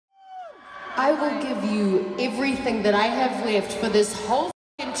I will give you everything that I have left for this whole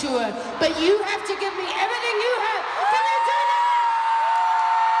tour, but you have to give me everything you have. Can you do that?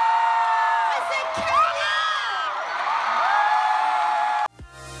 I said, can you?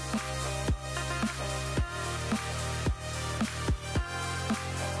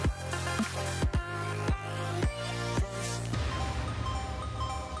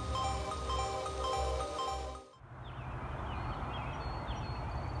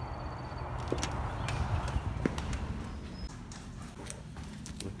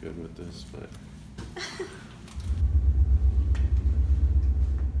 Look good with this, but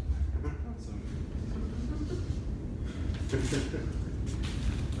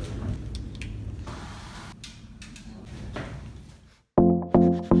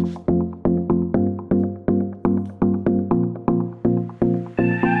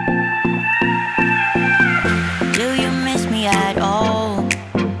Do you miss me at all?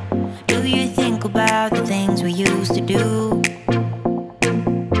 Do you think about the things we used to do?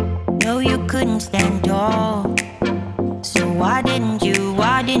 No, you couldn't stand tall. So why didn't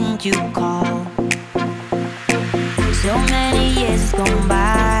you call? So many years has gone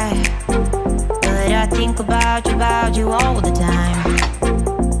by, but I think about you all the time.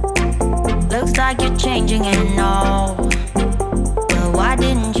 Looks like you're changing and all, but why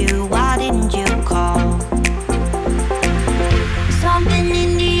didn't you call? Something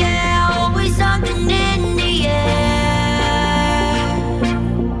in the air, always something in the air.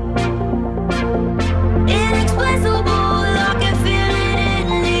 Inexplicable, I can feel it in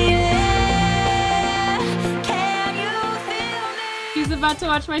the air. Can you feel me? She's about to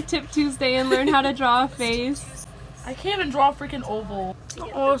watch my Tip Tuesday and learn how to draw a face. I can't even draw a freaking oval.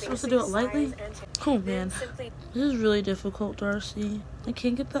 Oh, I'm supposed to do it lightly? Oh man. This is really difficult, Darcy. I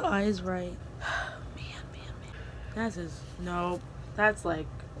can't get the eyes right. Man. That is, no. That's like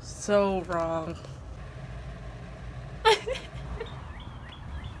so wrong.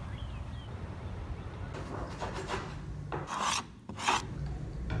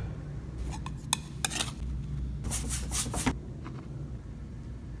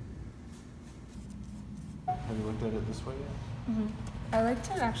 have you looked at it this way yet? I like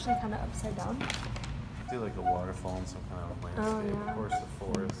to actually kind of upside down. I feel like a waterfall and some kind of landscape. yeah. Of course, the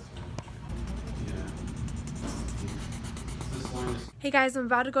forest. Yeah. This one is Hey guys, I'm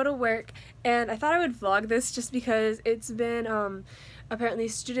about to go to work and I thought I would vlog this just because it's been apparently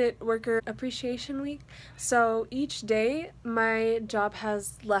Student Worker Appreciation Week. So each day my job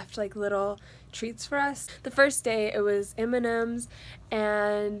has left like little treats for us. The first day it was M&Ms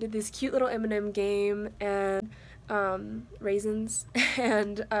and this cute little M&M game and raisins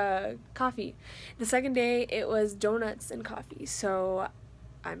and coffee. The second day it was donuts and coffee. So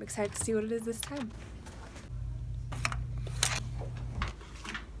I'm excited to see what it is this time.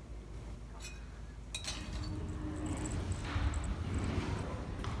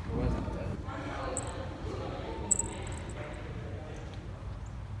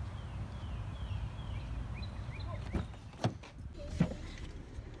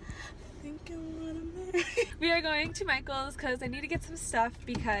 We are going to Michael's because I need to get some stuff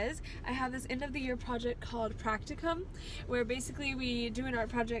because I have this end of the year project called Practicum, where basically we do an art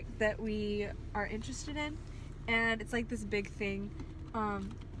project that we are interested in, and it's like this big thing.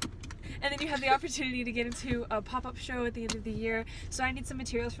 And then you have the opportunity to get into a pop-up show at the end of the year. So I need some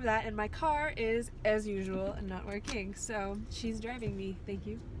materials for that, and my car is, as usual, not working. So she's driving me. Thank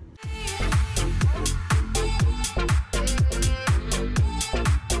you.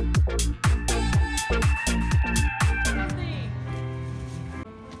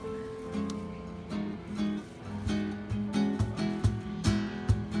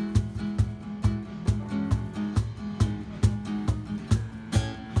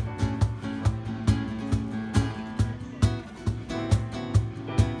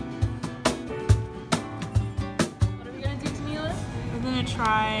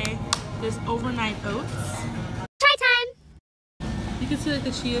 Try this overnight oats. Try time! You can see like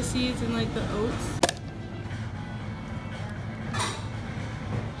the chia seeds and like the oats.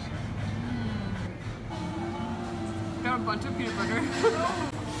 Got a bunch of peanut butter.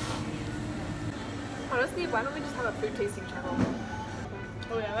 Honestly, why don't we just have a food tasting channel?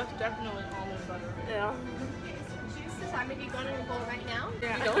 Oh yeah, that's definitely almond butter. Yeah. Choose the time if you go to your bowl right now.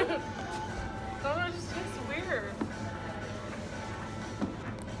 Yeah. You don't? Oh, it just tastes weird.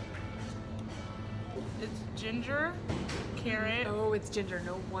 It's ginger, carrot. Oh, it's ginger.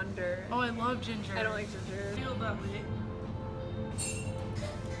 No wonder. Oh, I love ginger. I don't like ginger. Feel that way.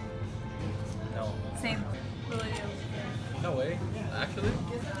 No. Same. Really. No way. Actually?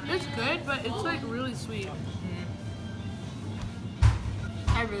 It's good, but it's like really sweet.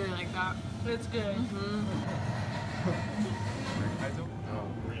 I I really like that. It's good.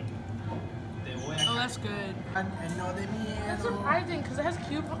 Oh, that's good. That's surprising because it has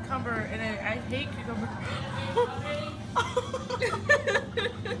cucumber in it. I hate cucumber. I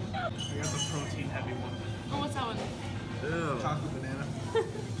got the protein heavy one. Oh, what's that one? Ew. Chocolate banana.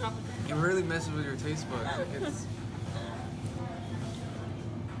 Chocolate. You're really messing with your taste buds. Like it's...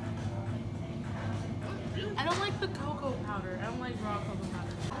 I don't like the cocoa powder. I don't like raw cocoa powder.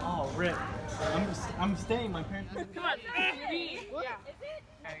 Oh, rip. I'm staying. My parents. Come on.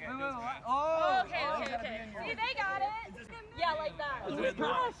 Oh. Okay. See, they got it. Yeah, like that. Is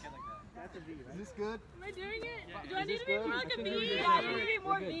this good? Am I doing it? Do I need to be more like a V? Yeah, I need to be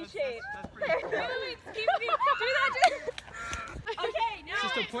more V-shaped. Wait, keep do that. Okay, now. It's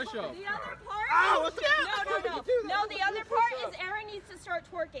just a push-up. The other part. Oh, what the? No, the other part is Aaron needs to start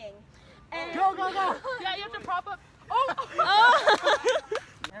twerking. And Go. Yeah, you have to prop up. Oh.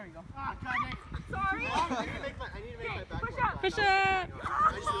 There we go. Ah, God, sorry. I need to make my back. Push up. Push up. I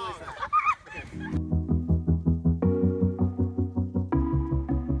just realized that.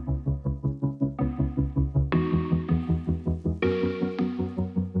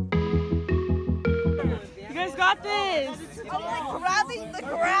 You guys got this. I'm like grabbing the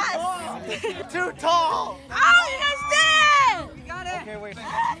grass. Too tall. Oh, you guys did it! You got it. Okay, wait.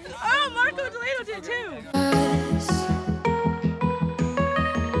 Oh, Marco Delano did too.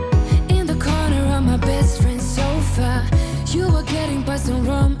 In the corner of my best friend's sofa, you were getting by some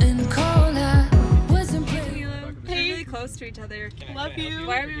rum and cola. Wasn't pretty. We're really close to each other. Love you.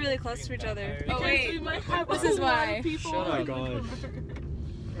 Why are we really close to each other? Oh We wait, might have this is why. Oh my God.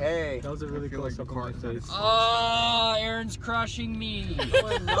 Hey. That was a really close up on my face. Oh, Aaron's crushing me. No,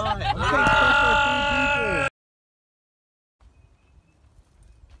 I'm not.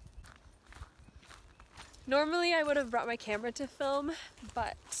 Normally I would have brought my camera to film,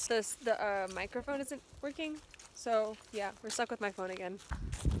 but the microphone isn't working. So yeah, we're stuck with my phone again.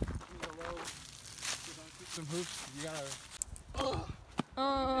 Some hoops. You gotta.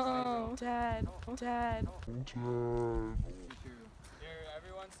 Oh, Dad. Here,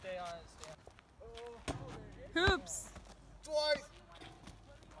 everyone stay on it. Hoops. Twice.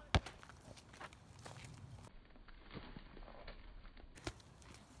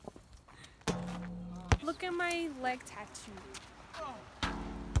 Look at my leg tattoo.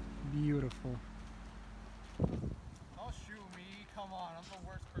 Beautiful. Don't shoot me. Come on, I'm the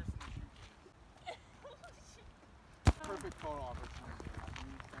worst person to shoot. Perfect photo opportunity.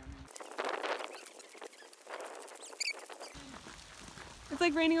 It's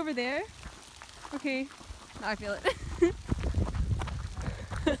like raining over there. Okay, now I feel it.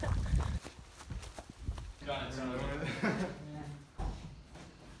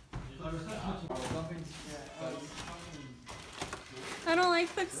 I don't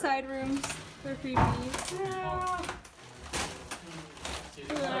like the side rooms. They're creepy.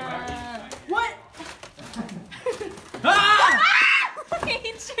 What? I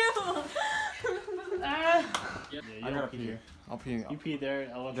hate you. I gotta pee. I'll pee. You pee there.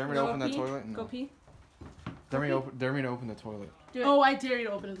 Dare me to open that toilet? No. Go pee. Dare me to open the toilet. Oh, I dare you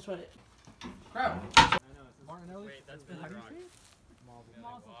to open the toilet. Wait, that's been rock.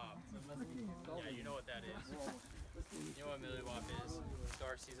 Yeah, you know what that is. You know what Milliwap is.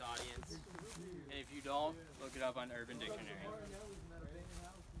 Darcy's audience. And if you don't, look it up on Urban Dictionary.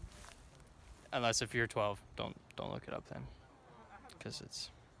 Unless if you're 12, don't look it up then, because it's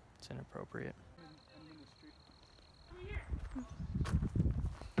inappropriate.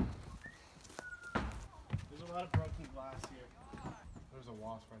 There's a lot of broken glass here. There's a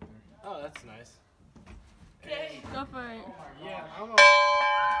wasp right there. Oh, that's nice. Okay, go for it. Yeah,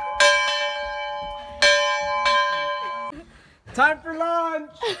 Time for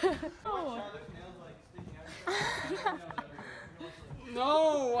lunch!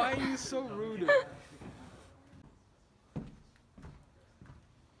 No, why are you so rude?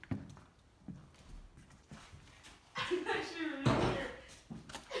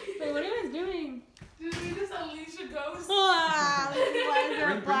 Wait, what are you guys doing? Did we just unleash a ghost? Why is there a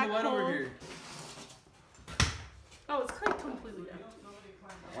Bring black the light hole? over here. Oh, it's like completely empty.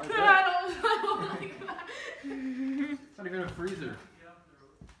 Why is I that? don't like that. It's not even a freezer.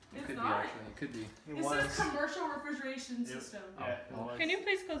 It It's could not. be actually. It could be. It says commercial refrigeration system. Yeah, Oh, Can you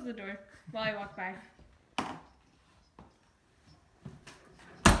please close the door while I walk by?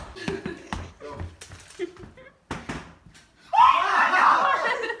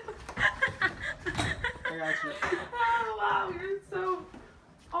 I got you. Oh wow, you're so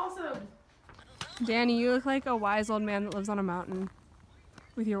awesome. Danny, you look like a wise old man that lives on a mountain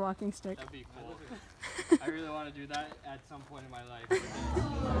with your walking stick. That'd be cool. I really want to do that at some point in my life.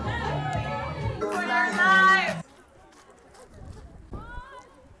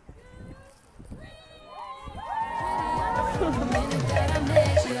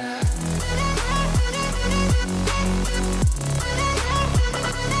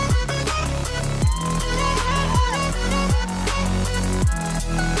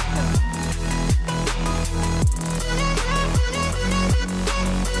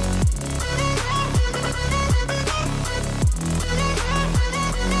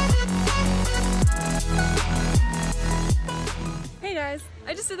 Hey guys,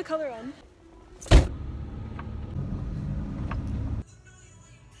 I just did the color run.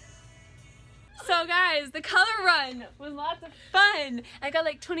 So guys, the color run was lots of fun. I got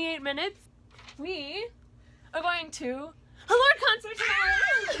like 28 minutes. We are going to a Lorde concert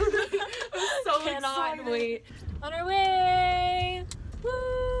tonight. I'm so cannot wait. On our way. Woo!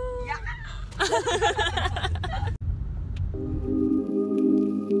 Yeah.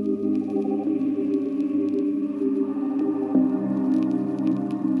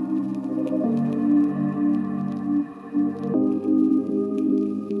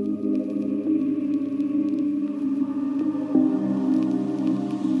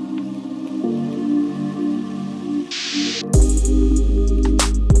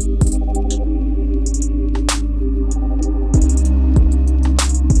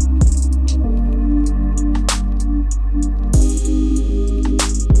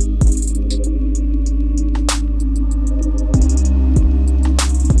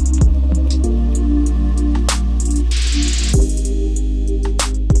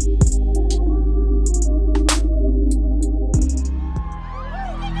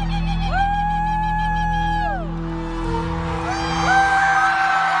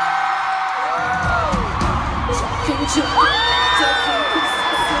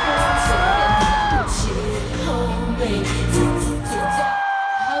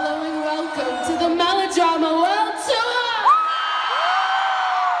 Hello and welcome to the Melodrama World Tour!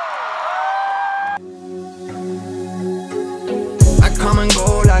 I come and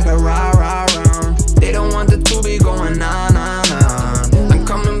go like a rah-rah-rah. They don't want the to be going nah-nah-nah. I'm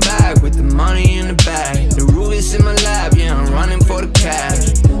coming back with the money in the bag. The roof is in my lap, yeah, I'm running for the cash.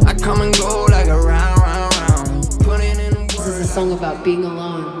 I come and go like a rah-rah-rah. Putting in the work. This is a song about being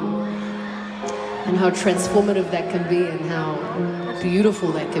alone and how transformative that can be and how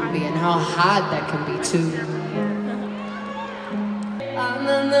beautiful that can be and how hard that can be too.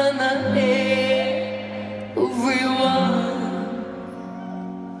 Everyone.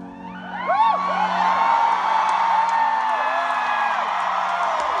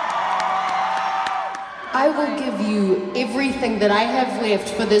 I will give you everything that I have left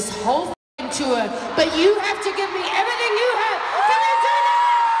for this whole tour, but you have to give me everything you have. Can you do that?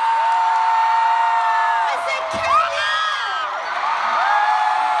 I said, can you?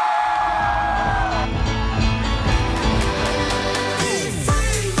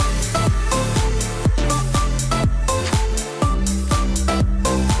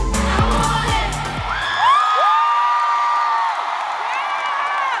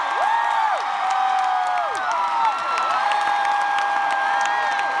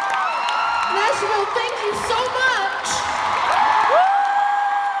 Nashville, thank you so much.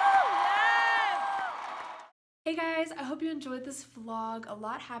 Hey guys, I hope you enjoyed this vlog. A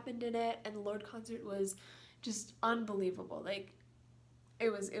lot happened in it and the Lorde concert was just unbelievable. Like, it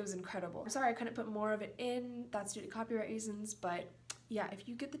was incredible. I'm sorry I couldn't put more of it in. That's due to copyright reasons, but yeah, if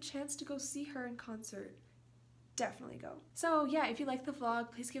you get the chance to go see her in concert, definitely go. So yeah, if you like the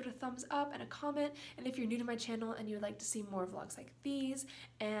vlog, please give it a thumbs up and a comment. And if you're new to my channel and you would like to see more vlogs like these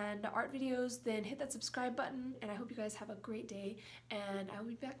and art videos, then hit that subscribe button. And I hope you guys have a great day. And I will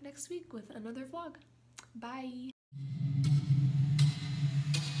be back next week with another vlog. Bye.